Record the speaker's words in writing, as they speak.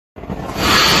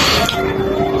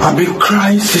I've been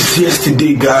crying since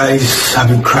yesterday, guys. I've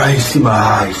been crying in my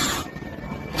eyes.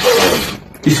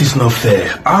 This is not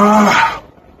fair.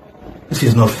 This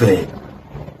is not fair.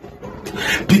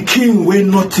 Pikin wey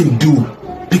nothing do.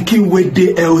 Pikin wey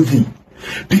dey healthy.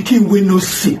 Pikin wey no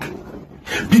sick.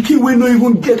 Pikin wey no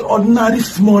even get ordinary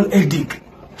small headache.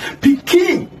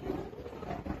 Pikin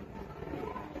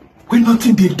wey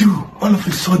nothing they do all of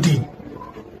a sudden.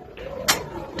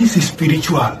 This is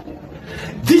spiritual.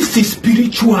 This is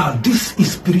spiritual. This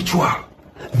is spiritual.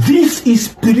 This is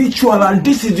spiritual, and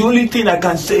this is the only thing I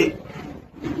can say.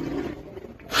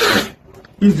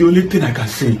 It's the only thing I can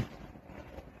say.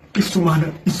 This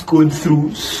woman is going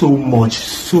through so much,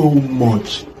 so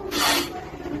much.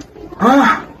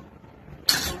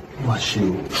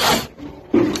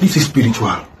 This is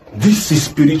spiritual. This is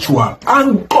spiritual.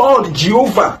 And God,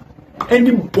 Jehovah,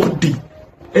 anybody,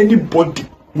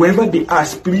 wherever they are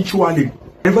spiritually,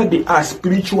 God,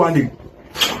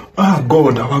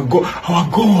 our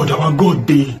God,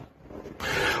 they.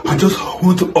 I just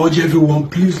want to urge everyone,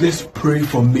 please let's pray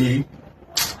for me.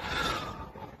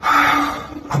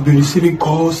 I've been receiving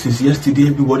calls since yesterday,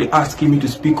 everybody asking me to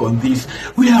speak on this.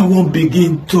 Where I won't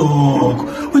begin talk.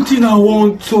 What thing I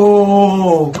want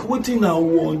talk.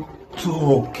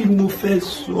 Kí mo fẹ́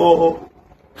sọ.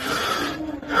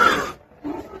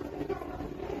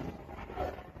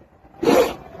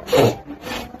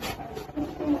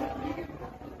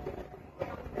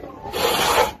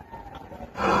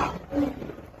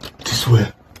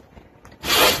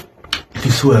 It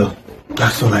is well.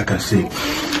 That's all I can say.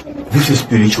 This is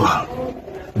spiritual.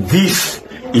 This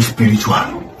is spiritual.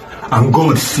 And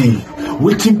God see.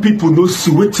 Waiting people no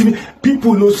see. Waiting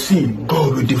people no see.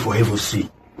 God will do forever see.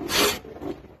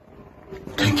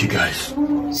 Thank you, guys.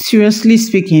 Seriously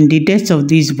speaking, the death of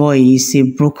this boy is a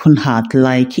broken heart.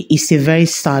 Like, it's a very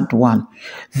sad one.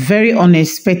 Very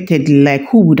unexpected. Like,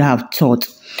 who would have thought?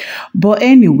 But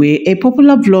anyway, a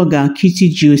popular vlogger, Kitty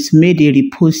Juice, made a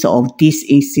repost of this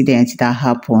incident that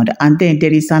happened. And then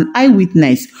there is an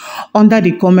eyewitness under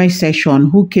the comment section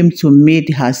who came to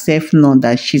make herself known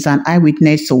that she's an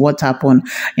eyewitness to what happened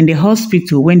in the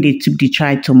hospital when they took the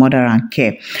child to mother and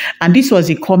care. And this was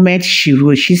a comment she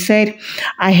wrote. She said,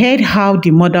 "I heard how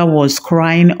the mother was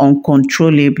crying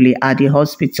uncontrollably at the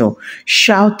hospital,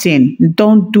 shouting,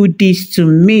 'Don't do this to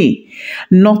me.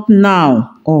 Not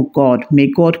now. Oh God, may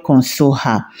God console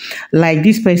her.'" Like,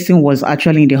 this person was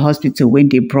actually in the hospital when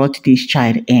they brought this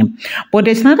child in. But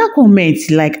there's another comment,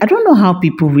 like, I don't know how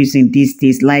people reason these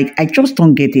days. Like, I just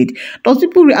don't get it. Does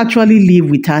people actually live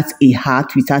without a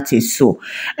heart, without a soul?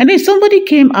 And then somebody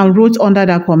came and wrote under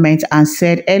that comment and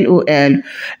said, LOL,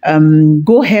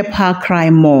 go help her cry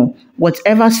more.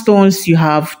 Whatever stones you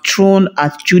have thrown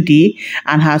at Judy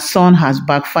and her son has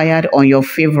backfired on your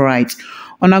favorite.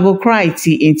 Una go cry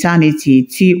till eternity,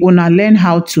 till una learn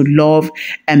how to love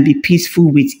and be peaceful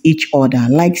with each other.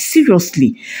 Like,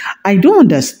 seriously, I don't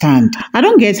understand. I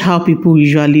don't get how people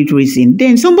usually reason.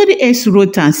 Then somebody else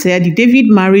wrote and said, David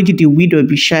married the widow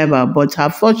Bathsheba, but her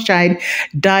first child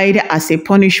died as a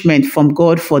punishment from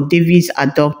God for David's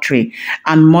adultery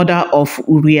and murder of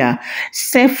Uriah.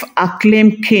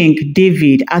 Self-acclaimed King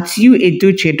David, at you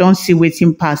Edochie, don't see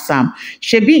waiting past Sam.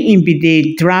 Shebi in be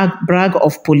the brag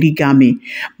of polygamy.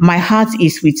 My heart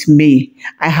is with me.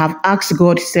 I have asked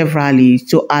God severally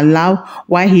to allow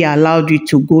why he allowed you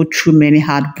to go through many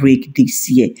heartbreak this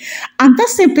year. And that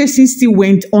same person still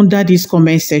went under this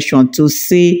comment section to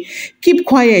say, keep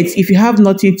quiet if you have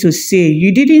nothing to say.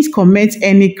 You didn't commit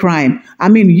any crime. I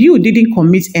mean, you didn't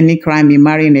commit any crime in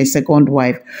marrying a second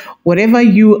wife. Whatever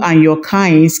you and your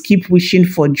kinds keep wishing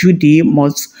for, Judy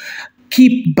must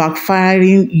keep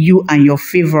backfiring you and your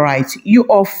favorite. You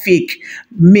all fake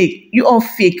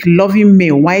loving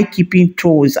me while keeping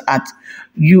trolls at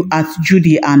you, at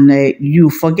Judy, and you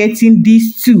forgetting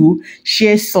these two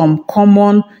share some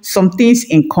things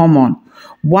in common.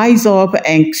 Wise up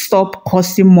and stop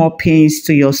causing more pains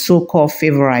to your so-called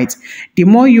favorite. The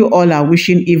more you all are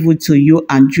wishing evil to you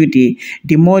and Judy,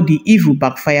 the more the evil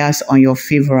backfires on your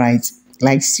favorite.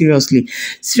 Like, seriously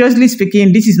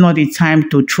speaking, this is not the time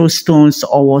to throw stones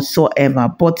or whatsoever.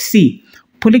 But see,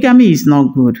 polygamy is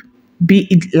not good. Be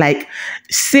it like,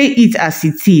 say it as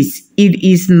it is. It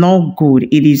is not good.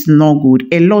 It is not good.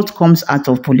 A lot comes out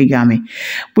of polygamy.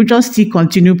 We just still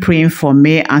continue praying for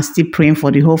me and still praying for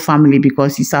the whole family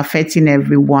because it's affecting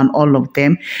everyone, all of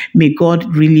them. May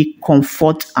God really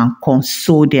comfort and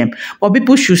console them. But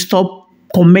people should stop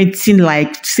commenting,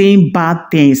 like saying bad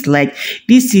things. Like,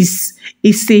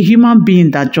 it's a human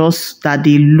being that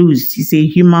they lose. It's a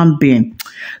human being.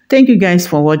 Thank you guys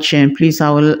for watching. Please,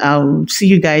 I'll see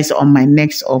you guys on my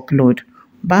next upload.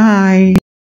 Bye.